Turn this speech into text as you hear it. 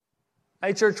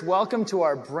Hey church, welcome to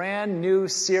our brand new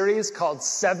series called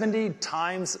 70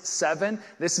 times 7.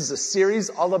 This is a series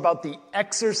all about the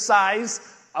exercise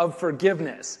of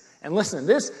forgiveness. And listen,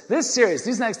 this series,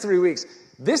 these next 3 weeks,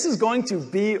 this is going to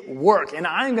be work. And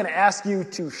I'm going to ask you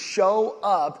to show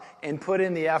up and put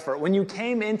in the effort. When you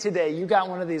came in today, you got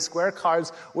one of these square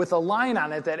cards with a line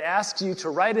on it that asks you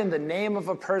to write in the name of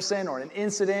a person or an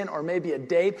incident or maybe a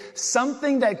date,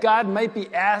 something that God might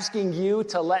be asking you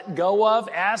to let go of,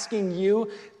 asking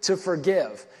you to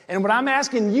forgive. And what I'm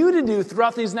asking you to do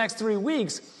throughout these next 3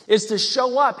 weeks is to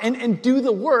show up and do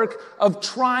the work of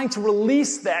trying to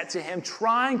release that to Him,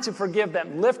 trying to forgive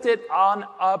them, lift it on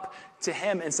up to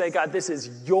Him and say, God, this is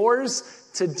yours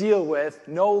to deal with.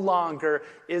 No longer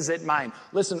is it mine.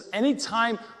 Listen,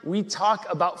 anytime we talk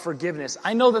about forgiveness,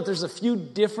 I know that there's a few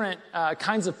different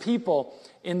kinds of people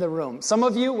in the room. Some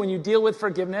of you, when you deal with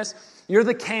forgiveness, you're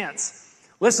the can'ts.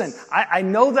 Listen, I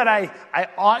know that I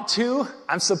ought to,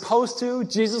 I'm supposed to,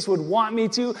 Jesus would want me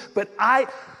to, but I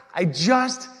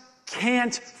just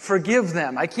can't forgive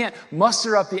them. I can't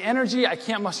muster up the energy. I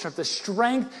can't muster up the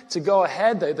strength to go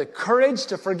ahead, the courage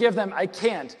to forgive them. I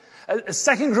can't. A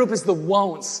second group is the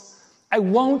won'ts. I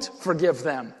won't forgive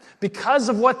them. Because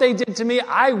of what they did to me,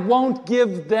 I won't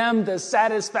give them the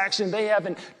satisfaction. They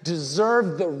haven't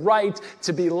deserved the right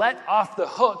to be let off the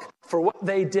hook for what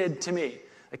they did to me.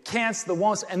 The can'ts, the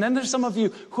won'ts. And then there's some of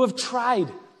you who have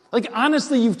tried. Like,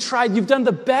 honestly, you've tried. You've done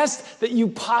the best that you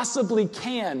possibly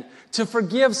can to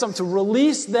forgive some, to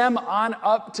release them on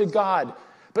up to God.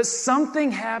 But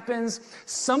something happens.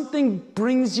 Something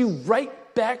brings you right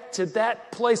back to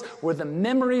that place where the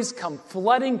memories come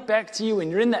flooding back to you,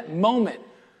 and you're in that moment.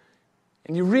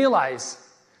 And you realize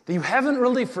that you haven't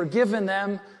really forgiven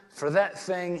them for that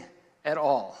thing at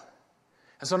all.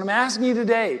 And so what I'm asking you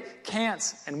today,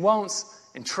 can'ts and won'ts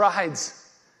and trieds,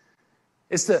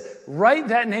 is to write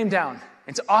that name down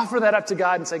and to offer that up to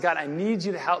God and say, God, I need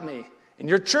you to help me. And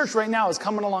your church right now is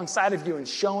coming alongside of you and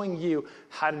showing you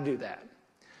how to do that.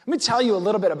 Let me tell you a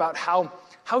little bit about how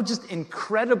just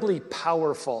incredibly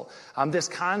powerful this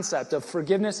concept of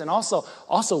forgiveness and also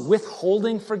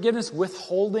withholding forgiveness,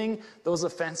 withholding those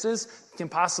offenses can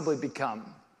possibly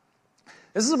become.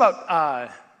 This is about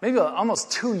maybe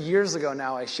almost 2 years ago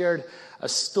now. I shared a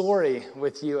story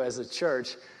with you as a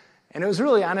church. And it was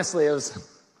really, honestly, it was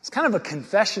kind of a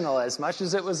confessional as much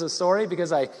as it was a story,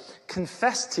 because I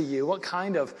confessed to you what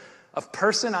kind of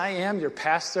person I am, your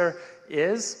pastor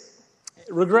is.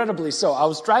 Regrettably so. I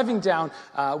was driving down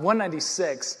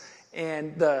 196,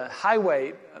 and the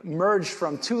highway merged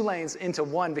from 2 lanes into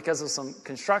 1 because of some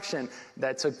construction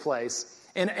that took place.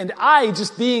 And I,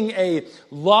 just being a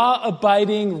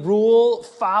law-abiding,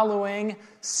 rule-following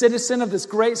citizen of this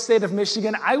great state of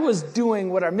Michigan, I was doing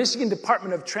what our Michigan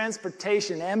Department of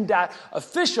Transportation, MDOT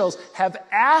officials, have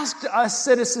asked us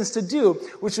citizens to do,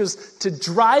 which was to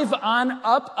drive on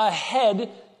up ahead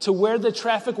to where the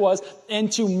traffic was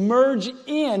and to merge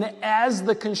in as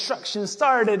the construction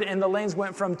started and the lanes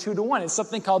went from 2 to 1. It's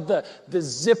something called the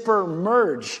zipper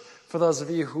merge, for those of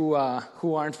you who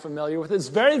aren't familiar with it. It's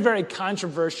very, very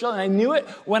controversial, and I knew it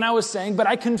when I was saying, but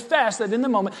I confess that in the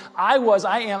moment, I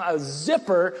am a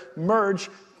zipper merge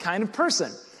kind of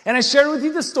person. And I shared with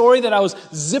you the story that I was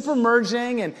zipper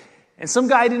merging, and some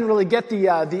guy didn't really get the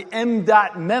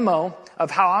MDOT memo of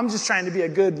how I'm just trying to be a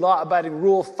good law-abiding,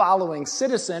 rule-following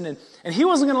citizen, and he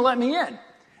wasn't going to let me in.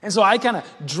 And so I kind of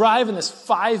drive in this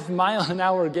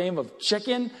 5-mile-an-hour game of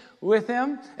chicken with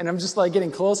him, and I'm just like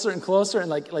getting closer and closer and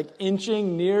like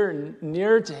inching nearer and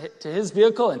nearer to his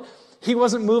vehicle, and he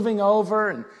wasn't moving over,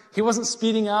 and he wasn't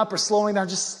speeding up or slowing down,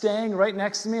 just staying right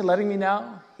next to me, letting me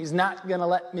know he's not going to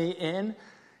let me in.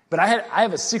 But I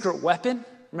have a secret weapon.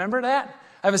 Remember that?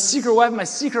 I have a secret weapon. My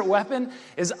secret weapon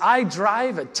is I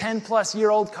drive a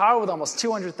 10-plus-year-old car with almost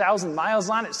 200,000 miles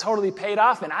on it. It's totally paid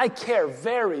off, and I care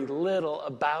very little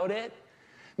about it.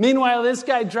 Meanwhile, this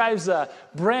guy drives a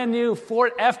brand new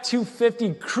Ford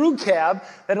F-250 crew cab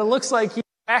that it looks like he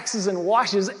waxes and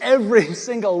washes every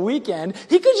single weekend.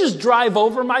 He could just drive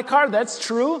over my car. That's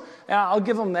true. I'll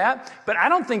give him that. But I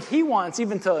don't think he wants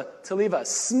even to leave a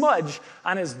smudge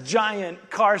on his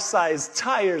giant car-sized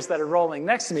tires that are rolling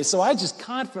next to me. So I just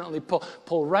confidently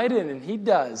pull right in, and he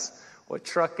does what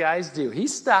truck guys do. He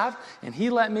stopped, and he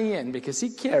let me in because he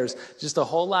cares just a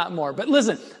whole lot more. But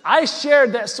listen, I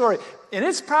shared that story, and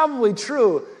it's probably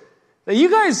true that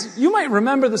you might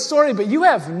remember the story, but you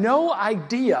have no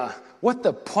idea what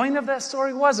the point of that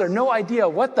story was, or no idea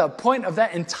what the point of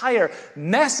that entire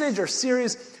message or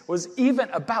series was even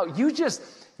about.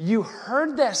 You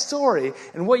heard that story,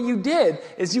 and what you did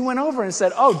is you went over and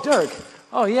said, oh, Dirk,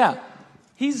 oh yeah,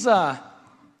 he's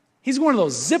one of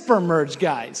those zipper merge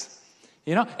guys.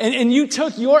 And you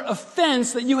took your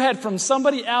offense that you had from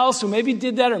somebody else who maybe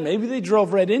did that, or maybe they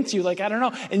drove right into you, I don't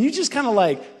know, and you just kind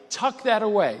of tucked that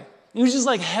away. You just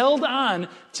held on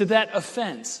to that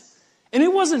offense. And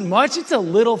it wasn't much. It's a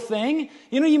little thing.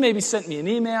 You maybe sent me an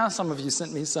email. Some of you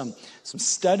sent me some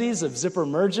studies of zipper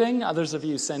merging. Others of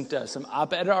you sent some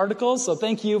op-ed articles. So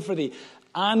thank you for the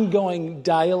ongoing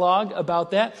dialogue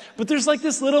about that. But there's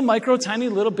this little tiny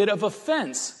little bit of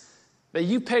offense that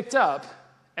you picked up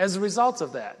as a result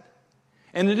of that.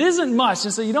 And it isn't much,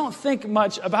 and so you don't think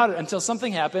much about it until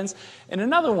something happens, and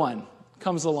another one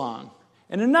comes along,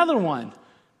 and another one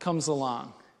comes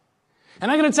along.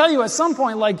 And I'm going to tell you, at some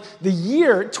point, the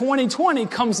year 2020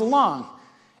 comes along,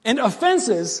 and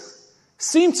offenses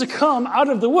seem to come out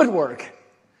of the woodwork.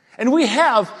 And we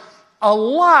have a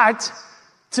lot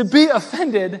to be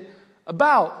offended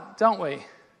about, don't we?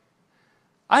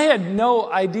 I had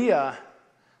no idea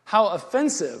how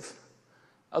offensive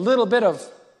a little bit of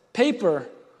paper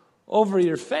over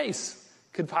your face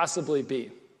could possibly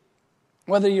be.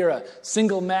 Whether you're a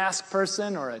single mask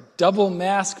person or a double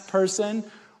mask person,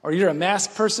 or you're a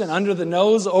mask person under the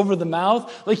nose, over the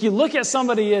mouth. You look at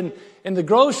somebody in the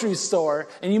grocery store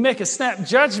and you make a snap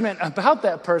judgment about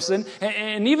that person,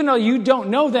 and even though you don't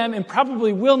know them and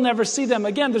probably will never see them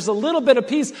again, there's a little bit of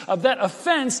piece of that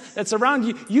offense that's around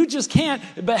you. You just can't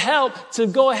but help to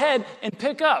go ahead and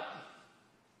pick up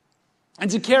and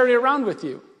to carry around with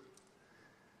you.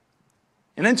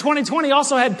 And then 2020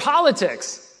 also had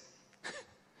politics.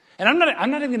 And I'm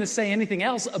not even going to say anything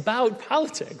else about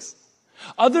politics,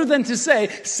 other than to say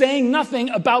saying nothing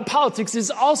about politics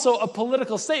is also a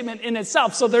political statement in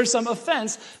itself. So there's some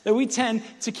offense that we tend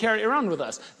to carry around with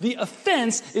us. The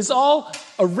offense is all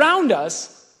around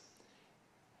us,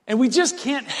 and we just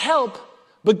can't help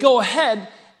but go ahead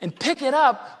and pick it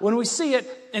up when we see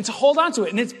it and to hold on to it.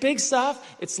 And it's big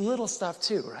stuff, it's little stuff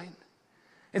too, right?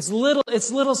 It's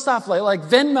little stuff like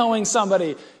Venmoing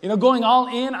somebody, going all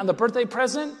in on the birthday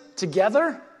present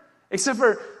together, except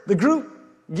for the group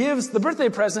gives the birthday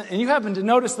present and you happen to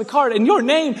notice the card and your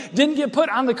name didn't get put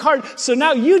on the card. So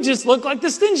now you just look like the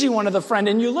stingy one of the friend,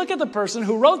 and you look at the person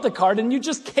who wrote the card and you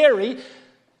just carry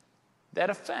that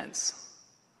offense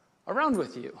around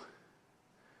with you.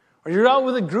 Or you're out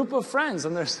with a group of friends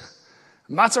and there's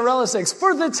mozzarella sticks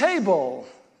for the table,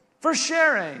 for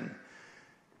sharing.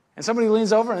 And somebody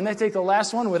leans over and they take the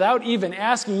last one without even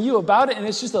asking you about it, and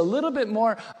it's just a little bit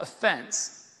more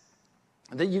offense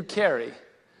that you carry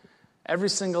every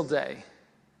single day.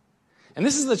 And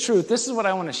this is the truth. This is what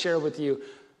I want to share with you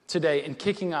today in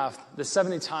kicking off the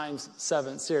 70 times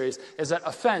 7 series, is that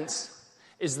offense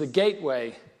is the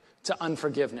gateway to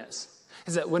unforgiveness.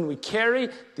 Is that when we carry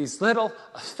these little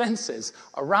offenses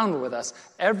around with us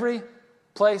every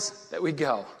place that we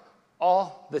go,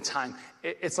 all the time,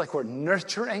 it's like we're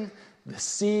nurturing the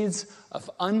seeds of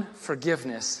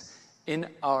unforgiveness in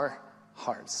our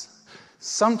hearts.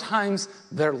 Sometimes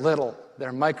they're little,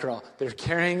 they're micro, they're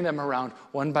carrying them around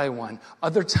one by one.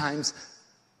 Other times,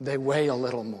 they weigh a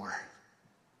little more.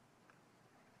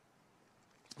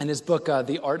 In his book,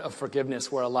 The Art of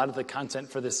Forgiveness, where a lot of the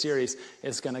content for this series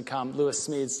is going to come, Lewis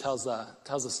Smedes tells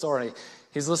a story.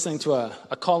 He's listening to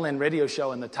a call-in radio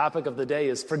show, and the topic of the day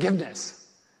is forgiveness.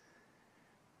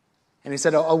 And he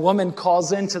said a woman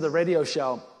calls into the radio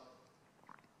show,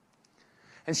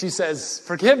 and she says,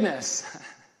 "Forgiveness.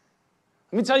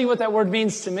 Let me tell you what that word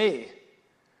means to me.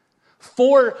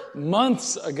 4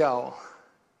 months ago,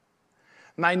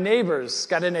 my neighbors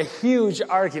got in a huge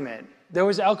argument. There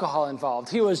was alcohol involved.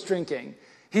 He was drinking.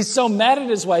 He's so mad at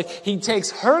his wife, he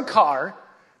takes her car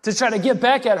to try to get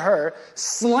back at her,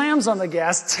 slams on the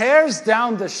gas, tears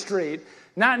down the street,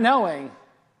 not knowing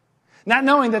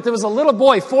that there was a little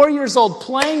boy, 4 years old,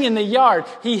 playing in the yard.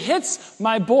 He hits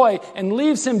my boy and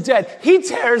leaves him dead. He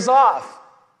tears off.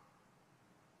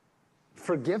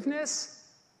 Forgiveness?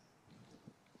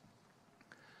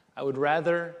 I would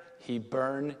rather he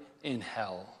burn in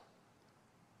hell."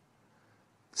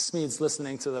 Smedes,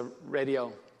 listening to the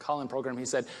radio call-in program, he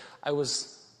said, "I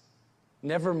was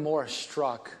never more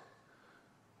struck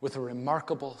with a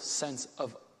remarkable sense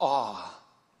of awe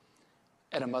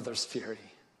at a mother's fury.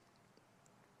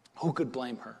 Who could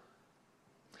blame her?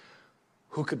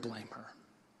 Who could blame her?"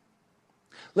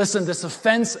 Listen, this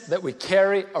offense that we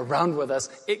carry around with us,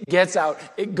 it gets out,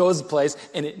 it goes place,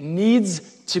 and it needs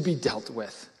to be dealt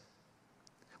with.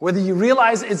 Whether you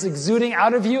realize it's exuding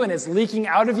out of you and it's leaking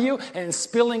out of you and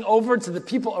spilling over to the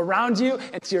people around you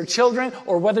and to your children,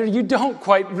 or whether you don't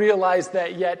quite realize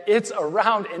that yet, it's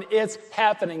around and it's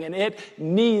happening and it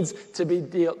needs to be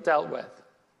dealt with.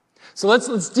 So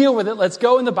let's deal with it. Let's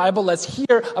go in the Bible. Let's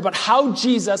hear about how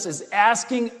Jesus is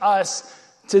asking us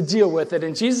to deal with it.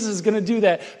 And Jesus is going to do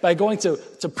that by going to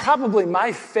probably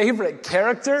my favorite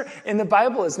character in the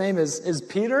Bible. His name is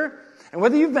Peter. And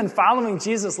whether you've been following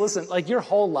Jesus, listen, like your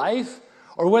whole life,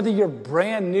 or whether you're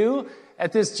brand new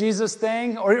at this Jesus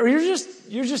thing, or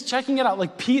you're just checking it out,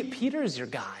 like Peter's your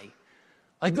guy.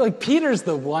 Like Peter's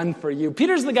the one for you.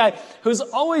 Peter's the guy who's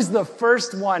always the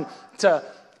first one to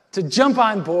jump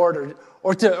on board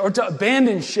or to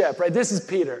abandon ship, right? This is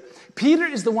Peter. Peter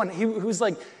is the one who's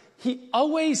like, he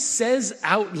always says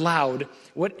out loud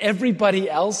what everybody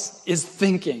else is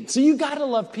thinking. So you got to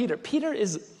love Peter.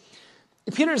 Peter's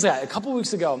a guy. A couple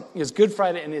weeks ago, it was Good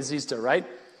Friday and it's Easter, right?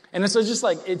 And so just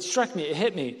like, it struck me, it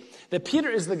hit me, that Peter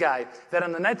is the guy that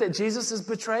on the night that Jesus is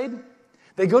betrayed,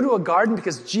 they go to a garden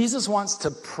because Jesus wants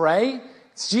to pray.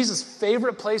 It's Jesus'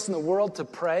 favorite place in the world to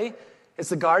pray. It's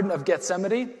the Garden of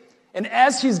Gethsemane. And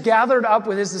as he's gathered up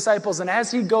with his disciples and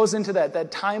as he goes into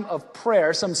that time of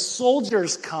prayer, some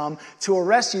soldiers come to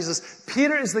arrest Jesus.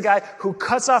 Peter is the guy who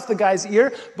cuts off the guy's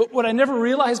ear. But what I never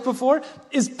realized before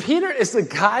is Peter is the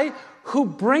guy who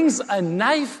brings a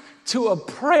knife to a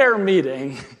prayer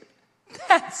meeting.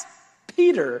 That's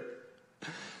Peter.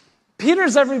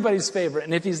 Peter's everybody's favorite.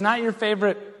 And if he's not your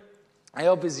favorite, I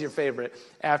hope he's your favorite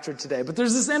after today. But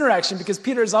there's this interaction because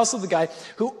Peter is also the guy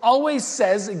who always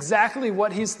says exactly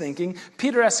what he's thinking.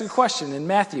 Peter asks a question in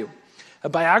Matthew. A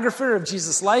biographer of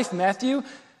Jesus' life, Matthew,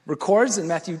 records in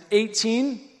Matthew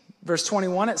 18, verse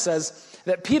 21, it says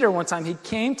that Peter, one time, he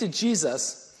came to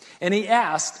Jesus and he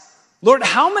asked, Lord,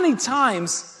 how many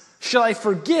times shall I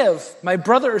forgive my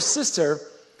brother or sister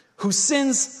who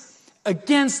sins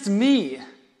against me?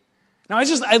 Now,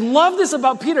 I love this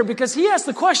about Peter because he asked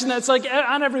the question that's like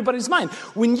on everybody's mind.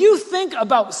 When you think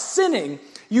about sinning,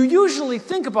 you usually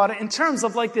think about it in terms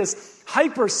of like this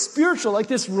hyper-spiritual, like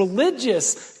this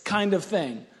religious kind of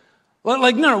thing.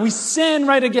 Like, no, we sin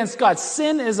right against God.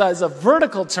 Sin is a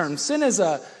vertical term. Sin is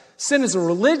a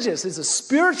religious, it's a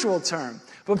spiritual term.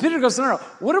 But Peter goes, no,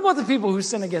 what about the people who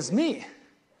sin against me?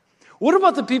 What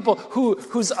about the people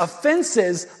whose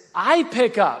offenses I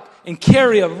pick up and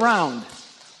carry around?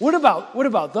 What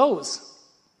about those?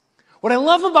 What I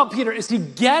love about Peter is he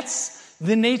gets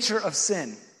the nature of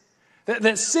sin.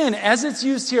 That sin, as it's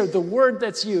used here, the word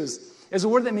that's used, is a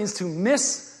word that means to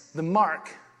miss the mark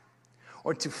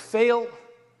or to fail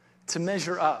to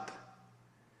measure up.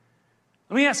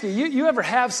 Let me ask you, you ever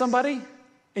have somebody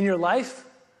in your life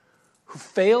who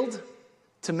failed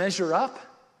to measure up?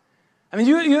 I mean,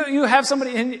 you have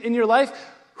somebody in your life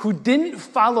who didn't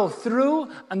follow through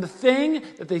on the thing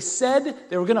that they said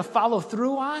they were going to follow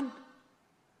through on?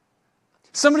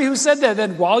 Somebody who said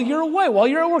that while you're away, while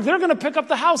you're at work, they're going to pick up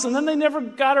the house, and then they never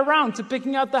got around to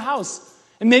picking out the house.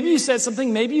 And maybe you said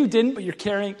something, maybe you didn't, but you're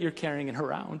carrying it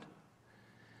around.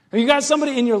 And you got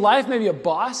somebody in your life, maybe a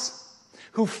boss,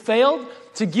 who failed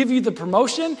to give you the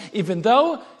promotion, even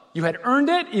though you had earned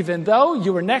it, even though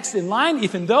you were next in line,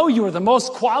 even though you were the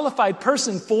most qualified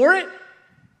person for it.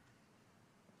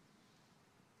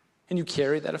 And you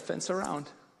carry that offense around.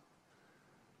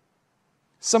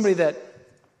 Somebody that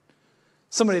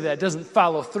doesn't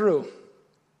follow through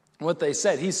what they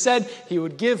said. He said he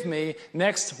would give me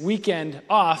next weekend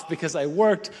off because I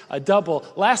worked a double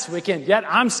last weekend, yet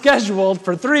I'm scheduled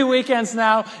for 3 weekends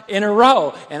now in a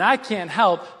row, and I can't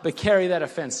help but carry that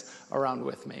offense around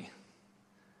with me.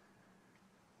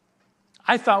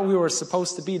 I thought we were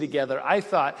supposed to be together. I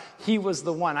thought he was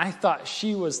the one. I thought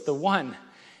she was the one.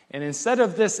 And instead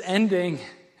of this ending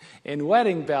in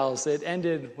wedding bells, it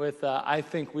ended with, I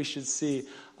think we should see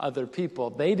other people.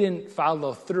 They didn't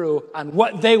follow through on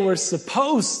what they were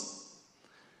supposed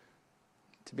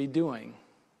to be doing.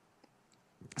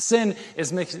 Sin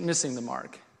is missing the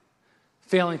mark,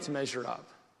 failing to measure up.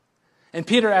 And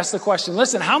Peter asked the question,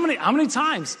 listen, how many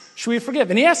times should we forgive?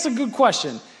 And he asked a good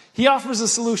question. He offers a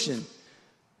solution.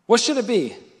 What should it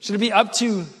be? Should it be up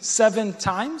to 7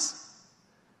 times?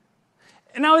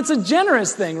 And now it's a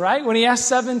generous thing, right? When he asks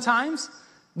 7 times.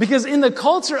 Because in the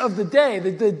culture of the day,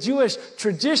 the Jewish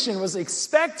tradition was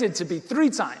expected to be 3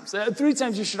 times. 3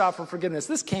 times you should offer forgiveness.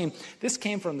 This came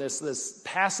from this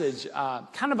passage,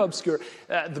 kind of obscure.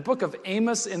 The book of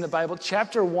Amos in the Bible,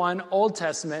 chapter 1, Old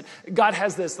Testament. God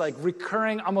has this like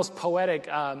recurring, almost poetic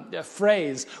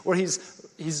phrase where he's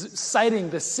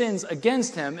citing the sins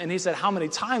against him. And he said, how many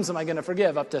times am I going to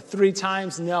forgive? Up to 3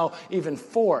 times? No, even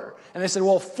 4. And they said,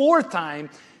 well, 4th time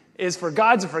is for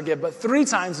God to forgive, but 3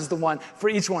 times is the one for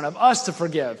each one of us to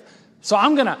forgive. So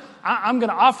I'm gonna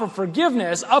offer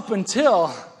forgiveness up until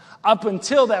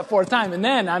that 4th time. And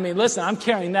then, I mean, listen, I'm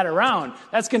carrying that around.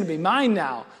 That's going to be mine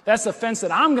now. That's the fence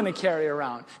that I'm going to carry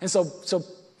around. And so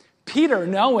Peter,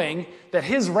 knowing that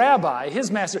his rabbi, his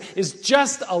master, is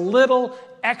just a little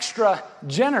extra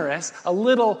generous, a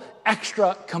little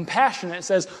extra compassionate. It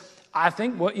says, what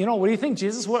do you think,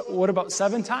 Jesus? What about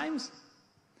 7 times?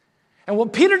 And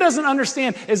what Peter doesn't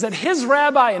understand is that his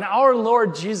rabbi and our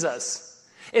Lord Jesus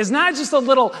is not just a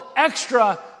little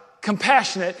extra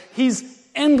compassionate, he's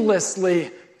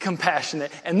endlessly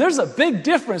compassionate. And there's a big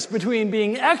difference between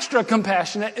being extra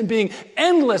compassionate and being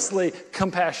endlessly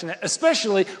compassionate,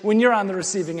 especially when you're on the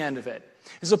receiving end of it.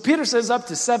 And so Peter says up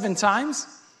to 7 times,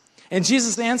 and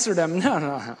Jesus answered him,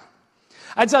 no.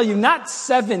 I tell you, not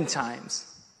 7 times,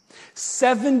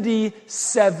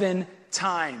 77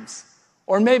 times.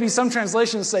 Or maybe some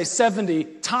translations say 70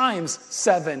 times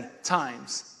 7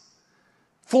 times.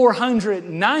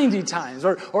 490 times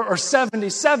or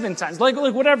 77 times, like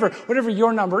whatever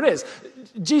your number is.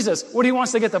 Jesus, what he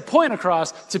wants to get the point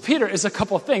across to Peter is a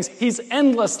couple of things. He's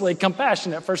endlessly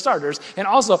compassionate, for starters. And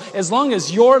also, as long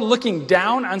as you're looking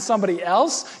down on somebody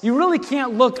else, you really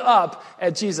can't look up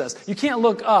at Jesus. You can't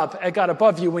look up at God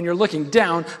above you when you're looking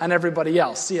down on everybody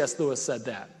else. C.S. Lewis said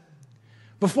that.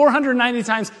 But 490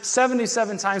 times,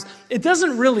 77 times, it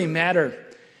doesn't really matter.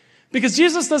 Because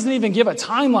Jesus doesn't even give a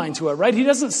timeline to it, right? He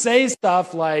doesn't say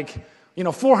stuff like,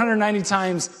 490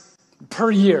 times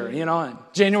per year, and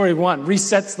January 1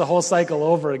 resets the whole cycle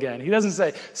over again. He doesn't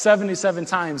say 77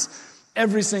 times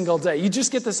every single day. You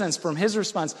just get the sense from his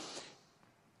response,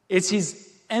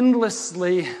 he's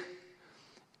endlessly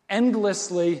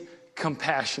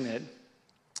compassionate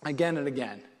again and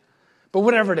again. But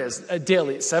whatever it is,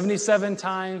 daily, 77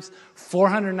 times,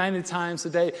 490 times a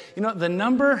day, the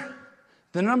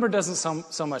number doesn't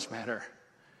so much matter.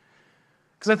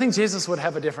 Because I think Jesus would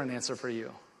have a different answer for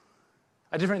you.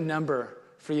 A different number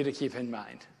for you to keep in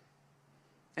mind.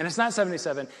 And it's not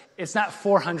 77. It's not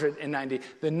 490.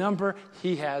 The number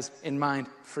he has in mind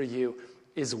for you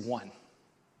is 1.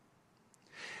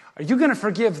 Are you going to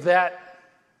forgive that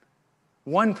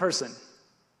one person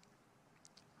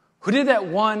who did that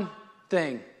one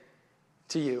thing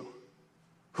to you?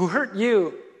 Who hurt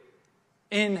you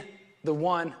in the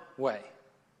one way?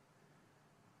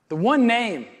 The one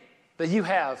name that you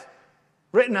have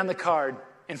written on the card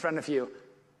in front of you,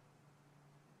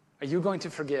 are you going to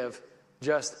forgive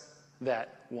just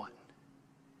that one?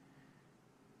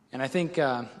 And I think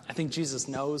Jesus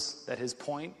knows that his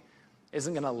point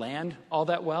isn't going to land all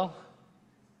that well.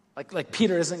 Like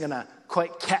Peter isn't going to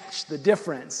quite catch the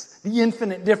difference, the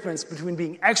infinite difference between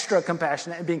being extra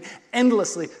compassionate and being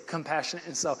endlessly compassionate.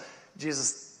 And so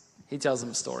Jesus, he tells him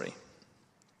a story.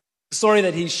 The story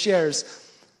that he shares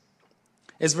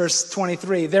is verse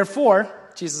 23. Therefore,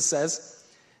 Jesus says,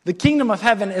 the kingdom of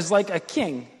heaven is like a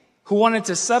king who wanted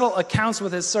to settle accounts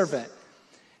with his servant.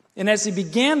 And as he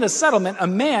began the settlement, a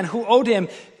man who owed him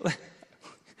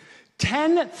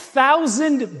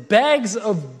 10,000 bags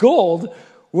of gold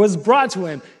was brought to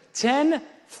him.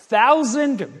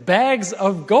 10,000 bags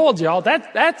of gold, y'all.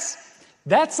 That's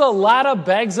a lot of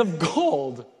bags of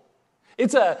gold.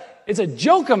 It's a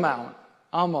joke amount,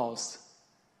 almost.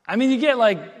 I mean, you get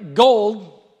like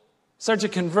gold, start to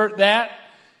convert that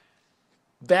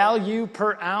value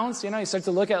per ounce. You start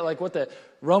to look at like what the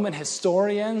Roman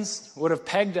historians would have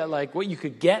pegged at like what you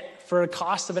could get for a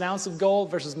cost of an ounce of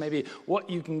gold versus maybe what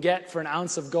you can get for an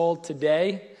ounce of gold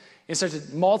today. You start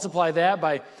to multiply that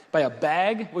by a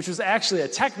bag, which was actually a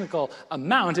technical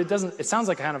amount. It sounds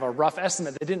like kind of a rough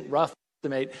estimate. They didn't rough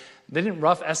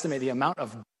estimate the amount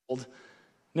of gold.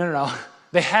 No.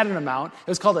 They had an amount. It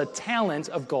was called a talent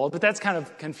of gold, but that's kind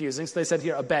of confusing. So they said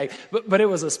here a bag. But it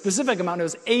was a specific amount. It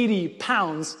was 80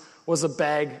 pounds was a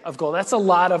bag of gold. That's a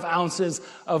lot of ounces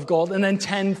of gold. And then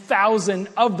 10,000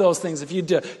 of those things. If you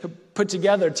put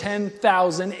together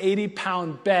 10,000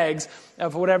 80-pound bags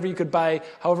of whatever you could buy,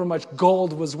 however much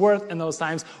gold was worth in those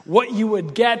times, what you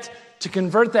would get to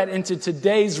convert that into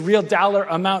today's real dollar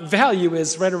amount value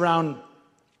is right around,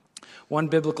 one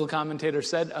biblical commentator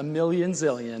said, 1 million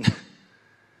zillion.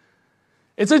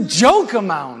 It's a joke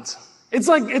amount. It's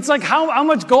like how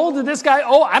much gold did this guy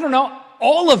owe? I don't know.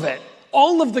 All of it.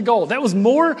 All of the gold. That was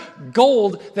more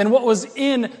gold than what was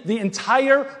in the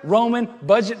entire Roman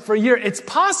budget for a year. It's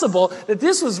possible that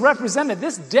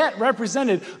this debt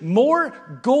represented more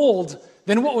gold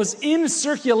than what was in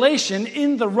circulation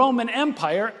in the Roman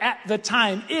Empire at the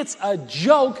time. It's a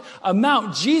joke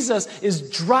amount. Jesus is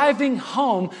driving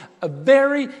home a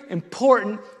very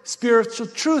important spiritual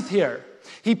truth here.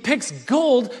 He picks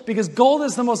gold because gold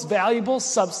is the most valuable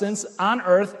substance on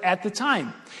earth at the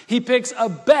time. He picks a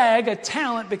bag, a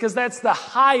talent, because that's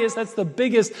the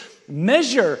biggest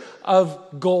measure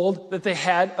of gold that they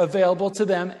had available to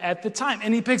them at the time.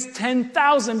 And he picks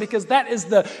 10,000 because that is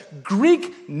the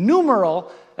Greek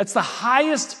numeral, that's the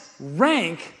highest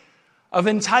rank of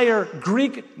entire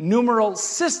Greek numeral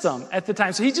system at the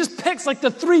time. So he just picks like the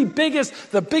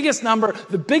biggest number,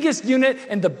 the biggest unit,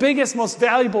 and the biggest, most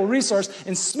valuable resource,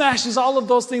 and smashes all of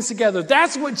those things together.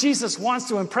 That's what Jesus wants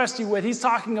to impress you with. He's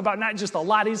talking about not just a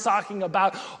lot, he's talking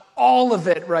about all of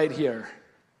it right here.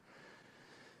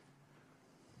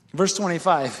 Verse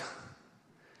 25.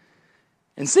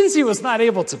 And since he was not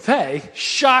able to pay,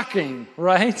 shocking,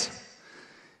 right?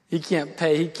 He can't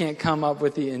pay, he can't come up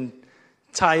with the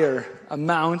entire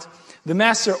amount. The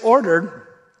master ordered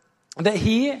that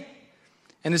he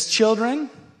and his children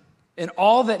and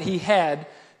all that he had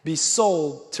be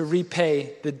sold to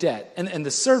repay the debt. And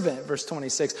the servant, verse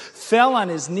 26, fell on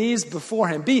his knees before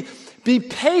him. Be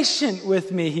patient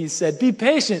with me, he said. Be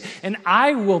patient, and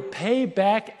I will pay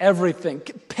back everything.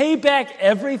 Pay back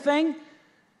everything?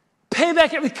 Pay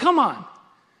back everything? Come on.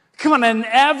 An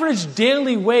average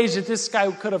daily wage that this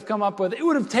guy could have come up with, it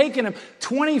would have taken him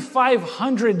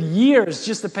 2,500 years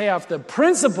just to pay off the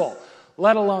principal,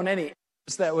 let alone any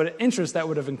interest that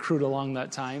would have accrued along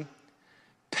that time.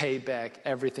 Pay back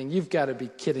everything. You've got to be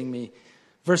kidding me.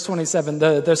 Verse 27,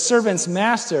 the servant's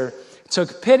master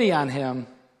took pity on him,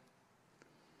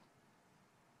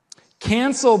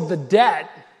 canceled the debt,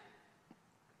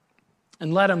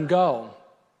 and let him go.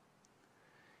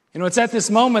 You know, it's at this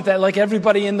moment that like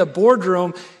everybody in the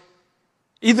boardroom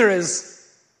either is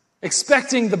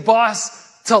expecting the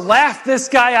boss to laugh this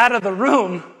guy out of the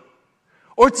room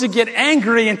or to get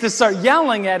angry and to start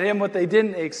yelling at him. What they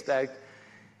didn't expect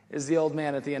is the old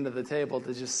man at the end of the table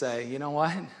to just say, you know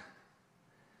what?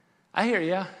 I hear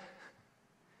you.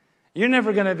 You're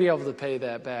never going to be able to pay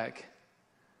that back.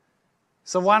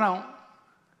 So why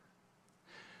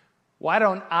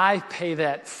don't I pay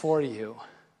that for you?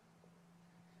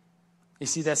 You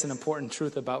see, that's an important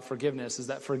truth about forgiveness, is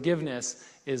that forgiveness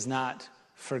is not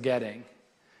forgetting.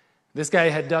 This guy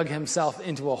had dug himself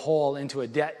into a hole, into a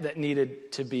debt that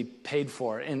needed to be paid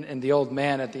for. And the old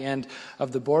man at the end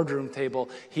of the boardroom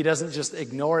table, he doesn't just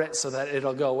ignore it so that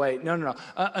it'll go away. No.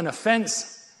 An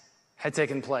offense had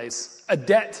taken place. A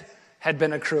debt had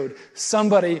been accrued.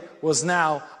 Somebody was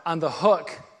now on the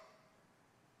hook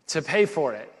to pay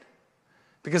for it.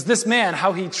 Because this man,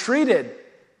 how he treated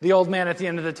the old man at the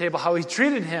end of the table, how he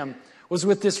treated him was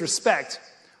with disrespect,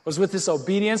 was with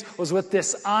disobedience, was with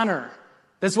dishonor.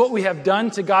 That's what we have done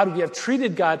to God. We have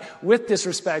treated God with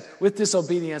disrespect, with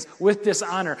disobedience, with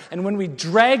dishonor. And when we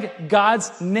drag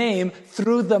God's name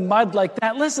through the mud like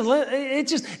that, listen,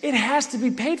 it has to be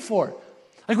paid for.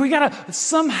 Like we got to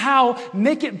somehow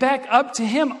make it back up to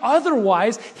him.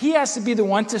 Otherwise, he has to be the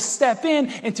one to step in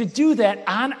and to do that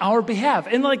on our behalf.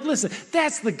 And like, listen,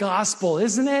 that's the gospel,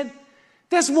 isn't it?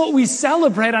 That's what we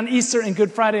celebrate on Easter and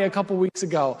Good Friday a couple weeks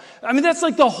ago. I mean, that's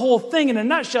like the whole thing in a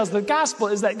nutshell. The gospel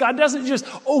is that God doesn't just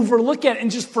overlook it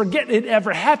and just forget it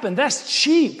ever happened. That's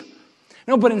cheap.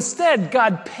 No, but instead,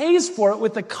 God pays for it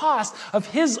with the cost of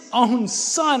his own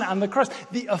son on the cross.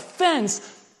 The offense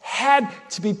had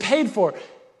to be paid for.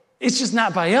 It's just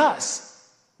not by us.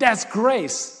 That's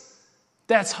grace.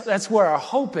 That's where our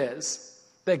hope is,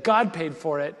 that God paid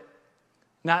for it,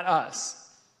 not us.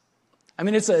 I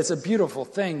mean, it's a beautiful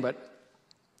thing, but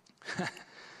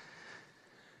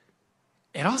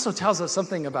it also tells us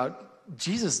something about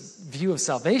Jesus' view of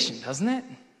salvation, doesn't it?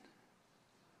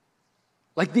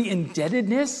 Like the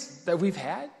indebtedness that we've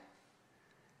had.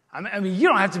 I mean, you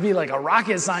don't have to be like a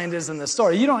rocket scientist in the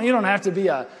story. You don't have to be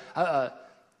a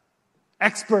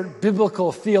expert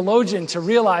biblical theologian to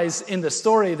realize in the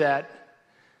story that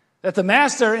the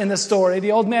master in the story,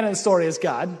 the old man in the story, is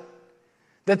God.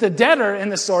 That the debtor in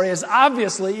the story is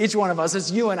obviously each one of us, it's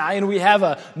you and I, and we have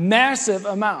a massive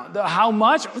amount. How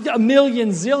much? A million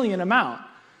zillion amount.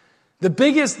 The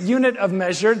biggest unit of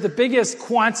measure, the biggest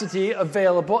quantity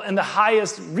available, and the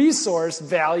highest resource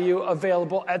value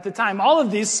available at the time. All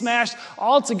of these smashed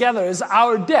all together is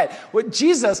our debt. What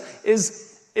Jesus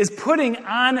is putting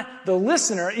on the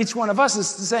listener, each one of us, is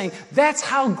saying, that's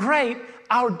how great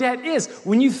our debt is.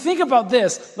 When you think about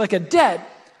this, like a debt,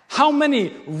 how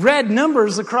many red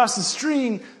numbers across the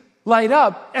screen light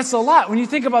up? That's a lot. When you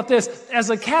think about this as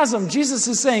a chasm, Jesus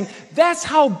is saying, that's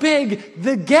how big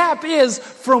the gap is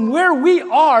from where we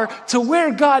are to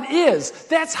where God is.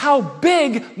 That's how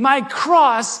big my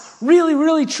cross really,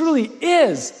 really, truly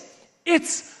is.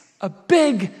 It's a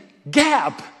big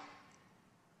gap.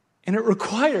 And it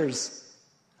requires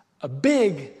a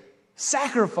big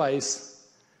sacrifice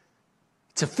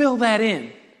to fill that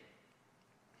in.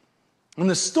 And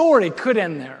the story could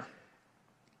end there.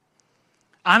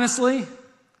 Honestly,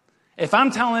 if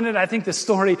I'm telling it, I think the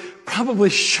story probably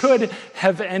should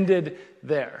have ended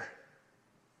there.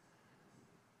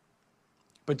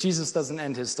 But Jesus doesn't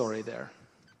end his story there.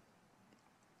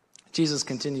 Jesus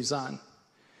continues on.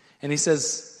 And he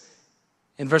says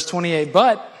in verse 28,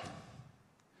 But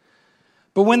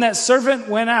when that servant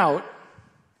went out,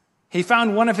 he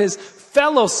found one of his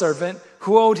fellow servant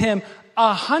who owed him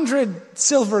 100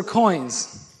 silver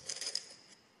coins.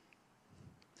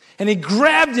 And he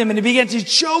grabbed him and he began to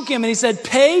choke him. And he said,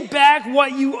 Pay back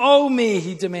what you owe me,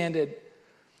 he demanded.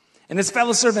 And his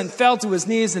fellow servant fell to his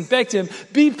knees and begged him,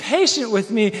 Be patient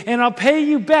with me and I'll pay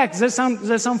you back. Does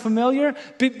that sound familiar?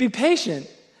 Be patient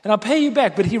and I'll pay you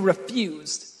back. But he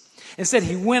refused. Instead,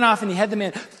 he went off and he had the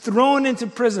man thrown into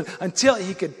prison until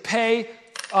he could pay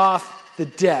off the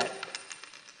debt.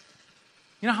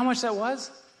 You know how much that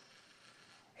was?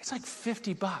 It's like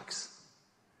 $50.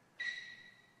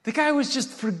 The guy was just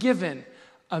forgiven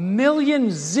 $1 million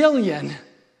zillion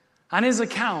on his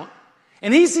account.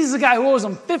 And he sees the guy who owes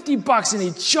him $50 and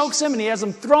he chokes him and he has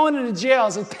him thrown into jail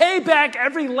and says, Pay back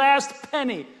every last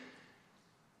penny.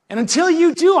 And until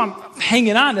you do, I'm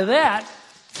hanging on to that,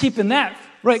 keeping that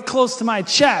right close to my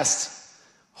chest,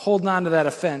 holding on to that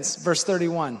offense. Verse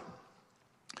 31.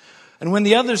 And when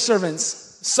the other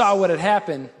servants saw what had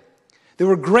happened, they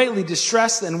were greatly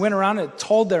distressed and went around and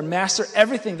told their master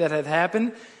everything that had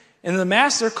happened. And the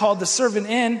master called the servant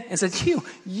in and said,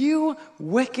 You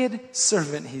wicked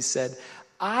servant, he said,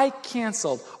 I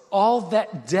canceled all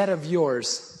that debt of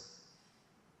yours.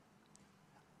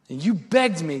 And you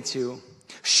begged me to.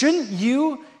 Shouldn't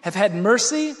you have had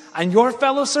mercy on your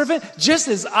fellow servant, just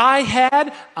as I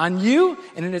had on you?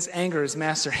 And in his anger, his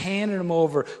master handed him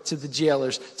over to the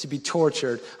jailers to be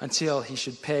tortured until he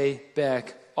should pay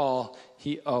back all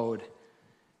he owed.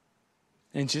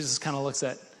 And Jesus kind of looks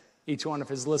at each one of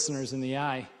his listeners in the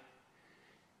eye,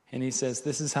 and he says,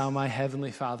 This is how my heavenly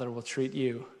Father will treat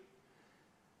you.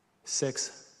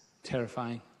 6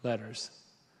 terrifying letters.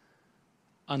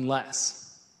 Unless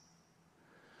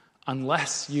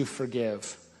you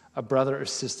forgive a brother or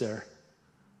sister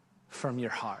from your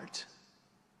heart.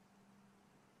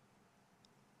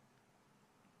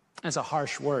 That's a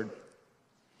harsh word.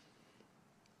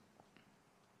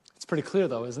 It's pretty clear,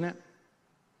 though, isn't it?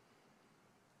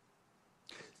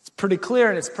 It's pretty clear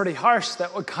and it's pretty harsh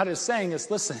that what God is saying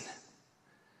is, listen,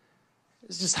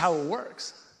 it's just how it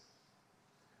works.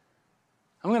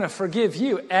 I'm going to forgive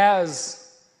you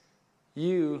as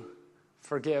you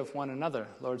forgive one another.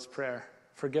 Lord's Prayer.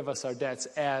 Forgive us our debts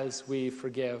as we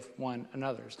forgive one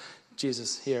another.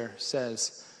 Jesus here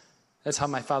says, that's how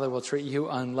my Father will treat you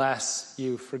unless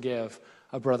you forgive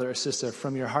a brother or sister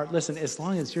from your heart. Listen, as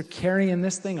long as you're carrying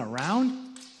this thing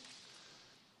around,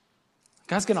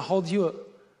 God's going to hold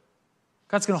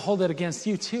it against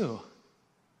you too.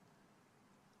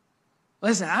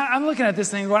 Listen, I'm looking at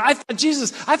this thing going, I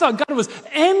thought God was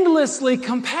endlessly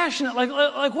compassionate.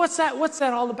 Like what's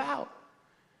that all about?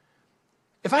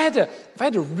 If I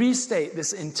had to restate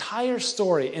this entire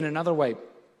story in another way,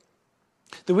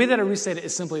 the way that I restate it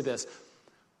is simply this.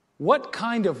 What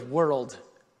kind of world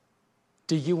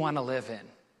do you want to live in?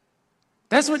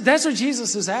 That's what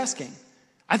Jesus is asking.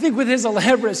 I think with his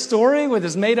elaborate story, with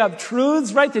his made-up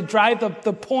truths, right, to drive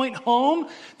the point home,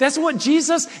 that's what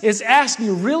Jesus is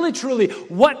asking, really, truly.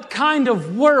 What kind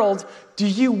of world do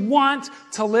you want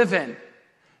to live in?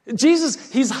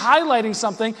 Jesus, he's highlighting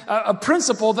something, a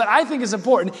principle that I think is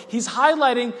important. He's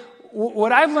highlighting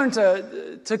what I've learned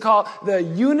to call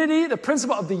the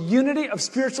principle of the unity of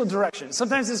spiritual direction.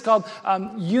 Sometimes it's called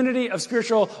unity of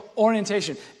spiritual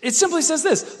orientation. It simply says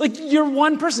this, like you're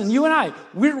one person, you and I,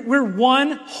 we're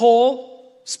one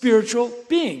whole spiritual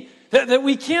being. That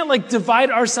we can't like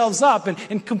divide ourselves up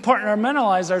and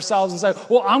compartmentalize ourselves and say,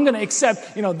 well, I'm going to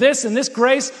accept, this and this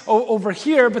grace over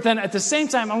here, but then at the same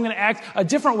time, I'm going to act a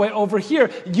different way over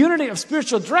here. Unity of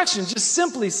spiritual direction just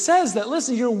simply says that,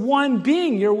 listen, you're one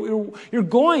being. You're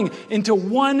going into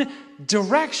one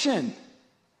direction.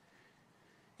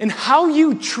 And how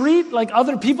you treat like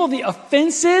other people, the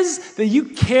offenses that you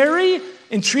carry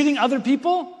in treating other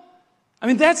people, I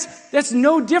mean, that's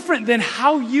no different than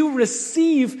how you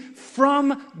receive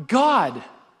from God.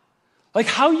 Like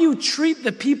how you treat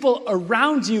the people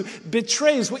around you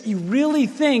betrays what you really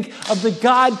think of the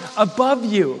God above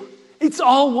you. It's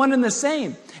all one and the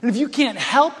same. And if you can't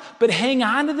help but hang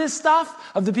on to this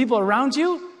stuff of the people around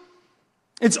you,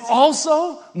 it's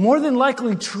also more than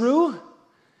likely true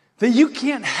that you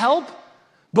can't help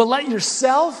but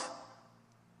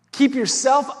keep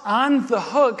yourself on the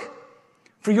hook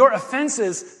for your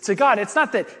offenses to God. It's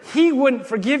not that he wouldn't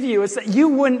forgive you. It's that you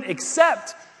wouldn't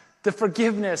accept the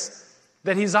forgiveness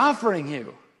that he's offering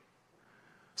you.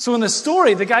 So in the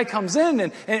story, the guy comes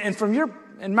in and from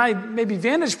my maybe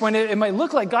vantage point, it might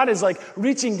look like God is like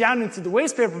reaching down into the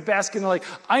wastepaper basket and like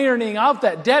ironing out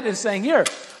that debt and saying, here,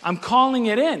 I'm calling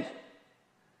it in.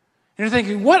 you're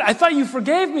thinking, what? I thought you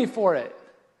forgave me for it.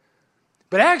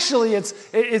 But actually,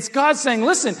 it's God saying,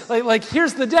 listen, like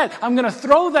here's the debt. I'm going to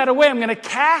throw that away. I'm going to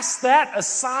cast that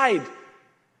aside.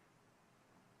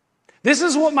 This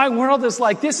is what my world is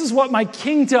like. This is what my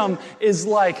kingdom is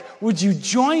like. Would you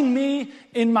join me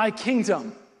in my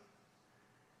kingdom?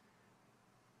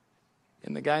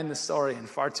 And the guy in the story, and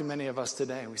far too many of us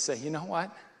today, we say, you know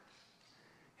what?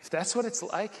 If that's what it's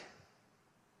like,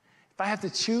 if I have to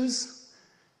choose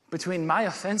between my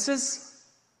offenses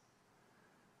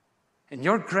and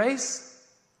your grace,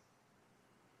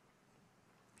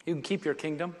 you can keep your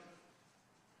kingdom.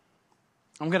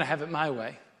 I'm going to have it my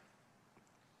way.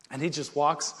 And he just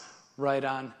walks right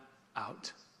on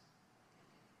out.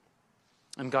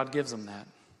 And God gives him that.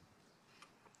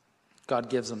 God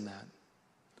gives him that.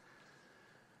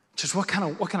 Just what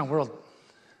kind of world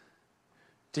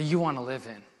do you want to live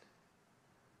in?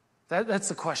 That's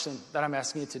the question that I'm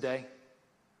asking you today.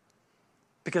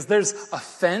 Because there's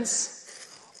offense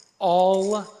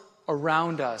all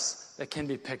around us that can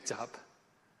be picked up.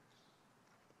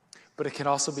 But it can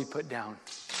also be put down.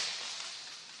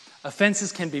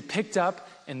 Offenses can be picked up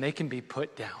and they can be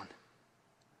put down.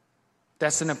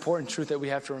 That's an important truth that we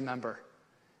have to remember.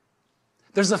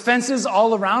 There's offenses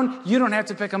all around. You don't have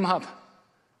to pick them up.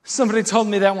 Somebody told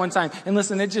me that one time. And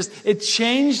listen, it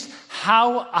changed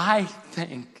how I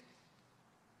think.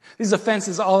 These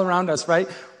offenses all around us, right?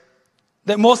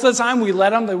 That most of the time we let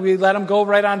them go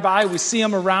right on by. We see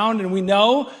them around and we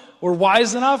know we're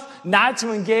wise enough not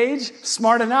to engage,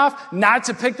 smart enough not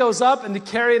to pick those up and to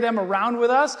carry them around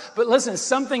with us. But listen,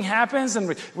 something happens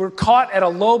and we're caught at a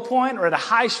low point or at a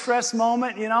high stress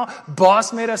moment,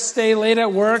 Boss made us stay late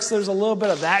at work, so there's a little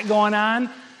bit of that going on.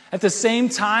 At the same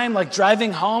time, like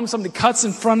driving home, somebody cuts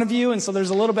in front of you, and so there's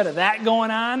a little bit of that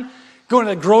going on. Going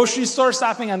to the grocery store,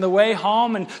 stopping on the way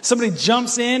home, and somebody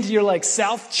jumps into your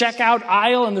self-checkout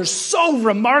aisle, and they're so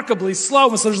remarkably slow,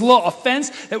 and so there's a little offense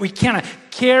that we kind of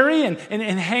carry and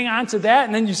hang on to that,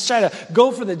 and then you try to go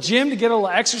for the gym to get a little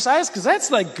exercise, because that's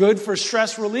good for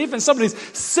stress relief, and somebody's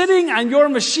sitting on your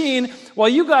machine while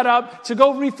you got up to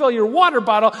go refill your water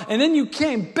bottle, and then you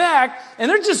came back, and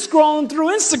they're just scrolling through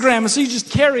Instagram, and so you just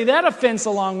carry that offense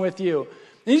along with you.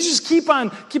 And you just keep on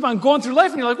going through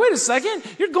life, and you're like, wait a second,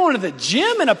 you're going to the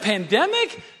gym in a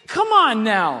pandemic? Come on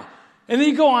now. And then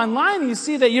you go online and you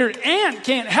see that your aunt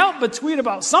can't help but tweet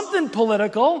about something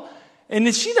political, and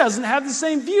that she doesn't have the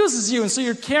same views as you, and so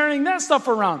you're carrying that stuff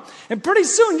around. And pretty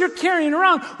soon you're carrying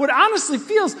around what honestly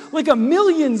feels like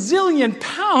 1,000,000 zillion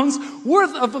pounds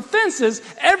worth of offenses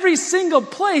every single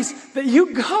place that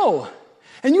you go.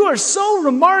 And you are so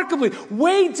remarkably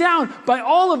weighed down by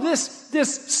all of this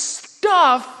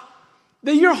stuff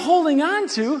that you're holding on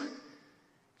to.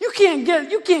 You can't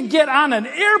get on an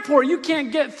airport. You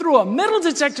can't get through a metal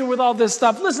detector with all this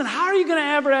stuff. Listen, how are you going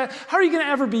to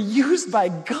ever be used by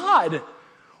God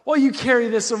while you carry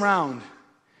this around?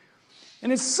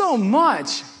 And it's so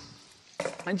much.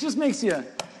 It just makes you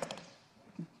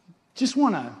just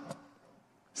want to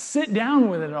sit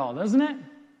down with it all, doesn't it?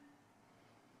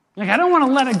 I don't want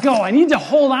to let it go. I need to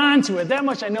hold on to it. That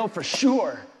much I know for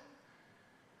sure.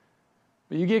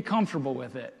 But you get comfortable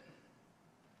with it.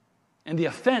 And the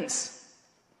offense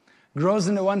grows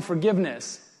into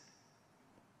unforgiveness.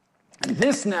 And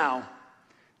this now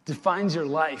defines your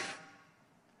life.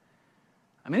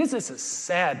 It's a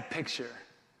sad picture,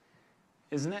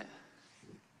 isn't it?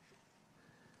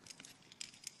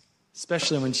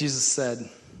 Especially when Jesus said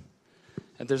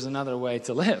that there's another way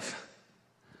to live.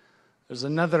 There's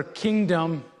another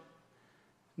kingdom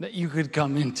that you could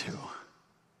come into.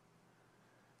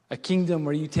 A kingdom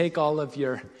where you take all of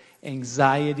your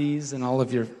anxieties and all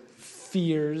of your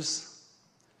fears,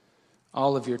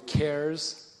 all of your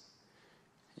cares,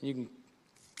 and you can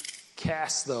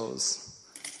cast those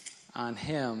on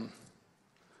Him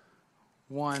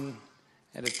one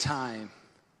at a time.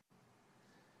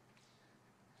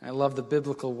 I love the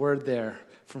biblical word there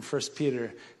from 1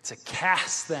 Peter, to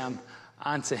cast them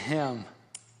onto Him.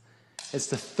 It's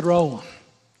to throw them.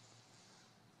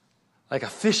 Like a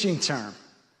fishing term.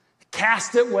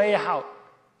 Cast it way out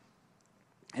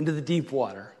into the deep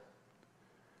water.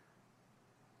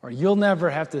 Or you'll never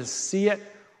have to see it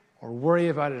or worry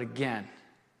about it again.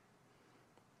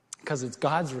 Because it's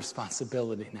God's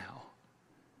responsibility now.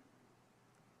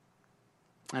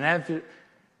 And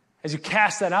as you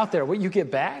cast that out there, what you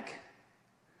get back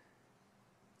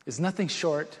is nothing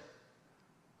short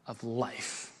of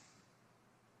life.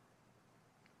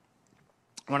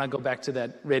 I want to go back to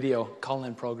that radio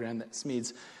call-in program that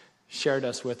Smedes shared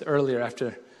us with earlier,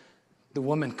 after the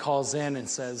woman calls in and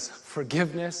says,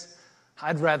 forgiveness,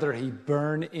 I'd rather he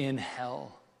burn in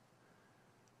hell.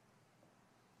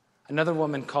 Another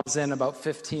woman calls in about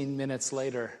 15 minutes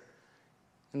later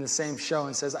in the same show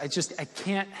and says, I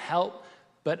can't help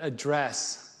but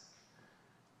address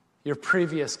your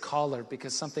previous caller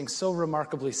because something so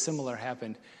remarkably similar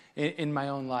happened in my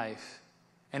own life.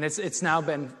 And it's now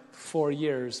been 4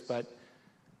 years, but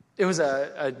it was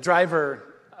a driver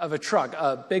of a truck,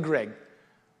 a big rig,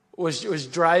 was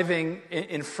driving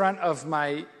in front of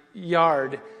my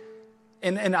yard.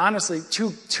 And honestly,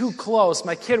 too close.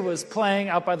 My kid was playing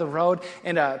out by the road,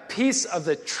 and a piece of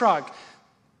the truck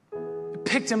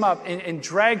picked him up and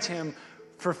dragged him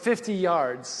for 50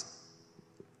 yards.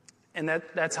 And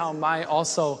that's how my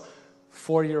also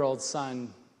 4-year-old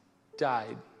son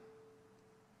died.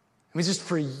 I mean, just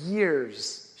for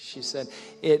years, she said,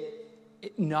 it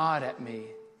gnawed at me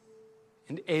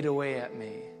and ate away at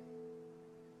me.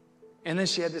 And then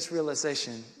she had this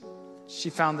realization. She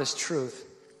found this truth.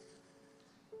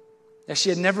 That she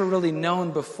had never really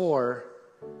known before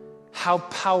how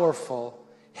powerful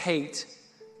hate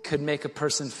could make a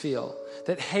person feel.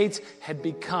 That hate had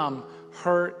become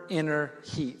her inner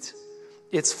heat.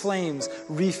 Its flames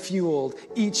refueled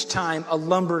each time a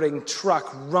lumbering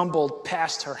truck rumbled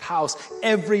past her house.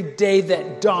 Every day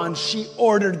that dawned, she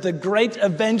ordered the great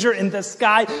avenger in the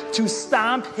sky to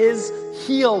stomp his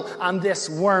heel on this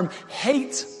worm.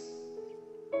 Hate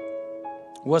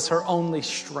was her only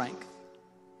strength.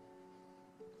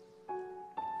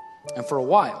 And for a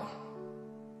while,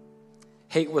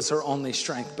 hate was her only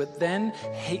strength. But then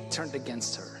hate turned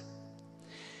against her.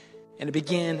 And it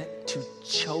began to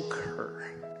choke her.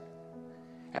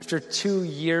 After 2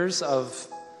 years of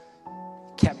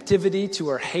captivity to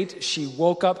her hate, she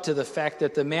woke up to the fact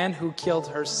that the man who killed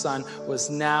her son was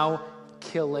now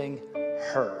killing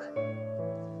her.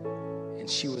 And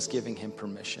she was giving him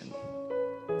permission.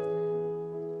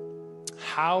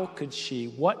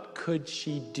 What could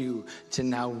she do to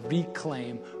now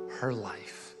reclaim her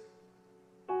life?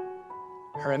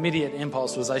 Her immediate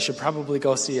impulse was, I should probably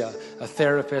go see a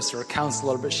therapist or a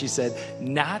counselor, but she said,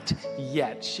 not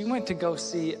yet. She went to go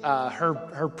see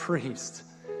her priest.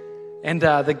 And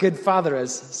the good father,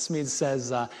 as Smead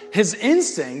says, his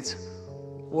instinct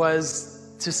was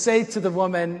to say to the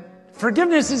woman,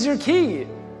 forgiveness is your key,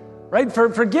 right?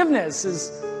 Forgiveness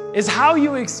is how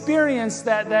you experience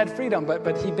that freedom.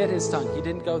 But he bit his tongue. He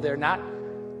didn't go there, not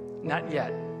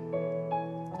yet.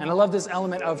 And I love this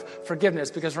element of forgiveness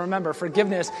because remember,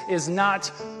 forgiveness is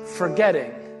not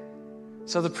forgetting.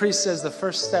 So the priest says the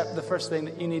first thing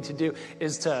that you need to do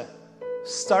is to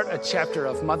start a chapter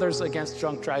of Mothers Against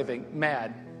Drunk Driving,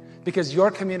 MAD, because your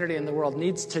community in the world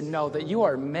needs to know that you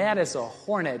are mad as a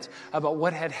hornet about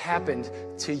what had happened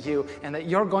to you and that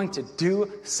you're going to do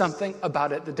something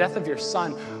about it. The death of your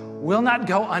son will not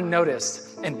go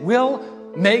unnoticed and will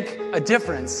make a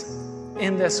difference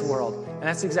in this world. And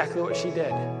that's exactly what she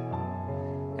did.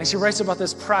 And she writes about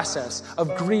this process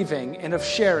of grieving and of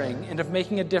sharing and of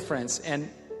making a difference. And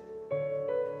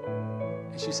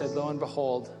she said, lo and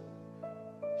behold,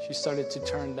 she started to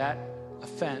turn that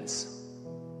offense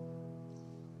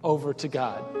over to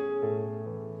God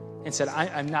and said,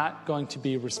 I'm not going to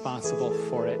be responsible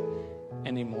for it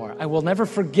anymore. I will never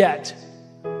forget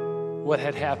what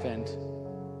had happened.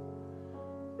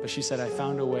 But she said, I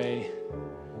found a way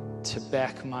to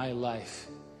back my life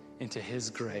into His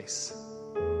grace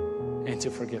and to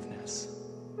forgiveness.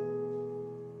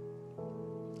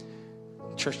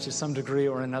 Church, to some degree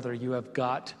or another, you have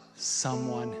got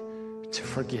someone to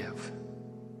forgive.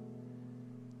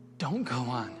 Don't go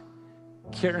on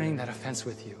carrying that offense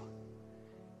with you.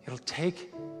 It'll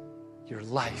take your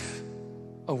life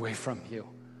away from you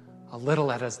a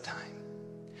little at a time.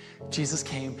 Jesus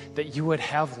came that you would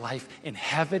have life and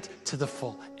have it to the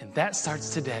full. And that starts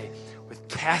today with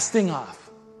casting off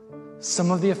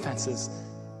some of the offenses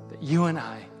that you and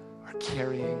I are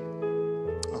carrying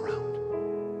around.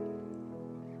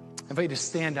 I invite you to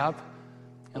stand up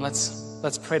and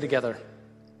let's pray together.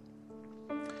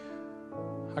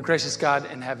 Our gracious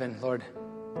God in heaven, Lord,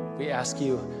 we ask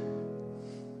you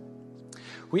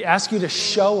to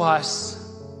show us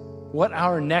what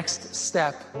our next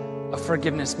step of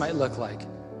forgiveness might look like.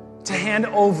 To hand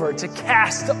over, to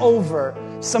cast over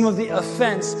some of the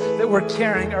offense that we're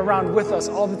carrying around with us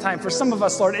all the time. For some of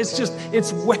us, Lord,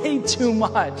 it's way too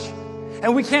much.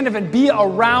 And we can't even be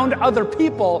around other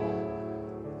people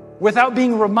without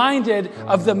being reminded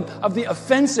of the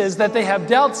offenses that they have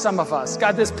dealt some of us.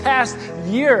 God, this past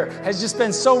year has just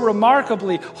been so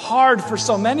remarkably hard for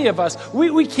so many of us.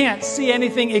 We can't see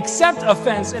anything except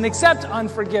offense and except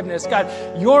unforgiveness.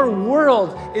 God, your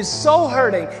world is so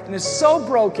hurting and is so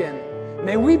broken.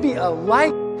 May we be a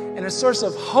light and a source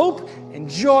of hope and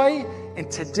joy.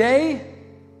 And today,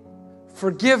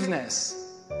 forgiveness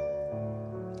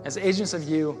as agents of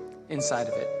you inside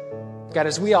of it. God,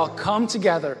 as we all come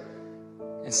together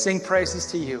and sing praises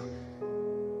to you,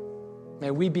 may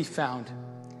we be found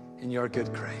in your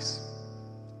good grace.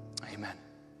 Amen.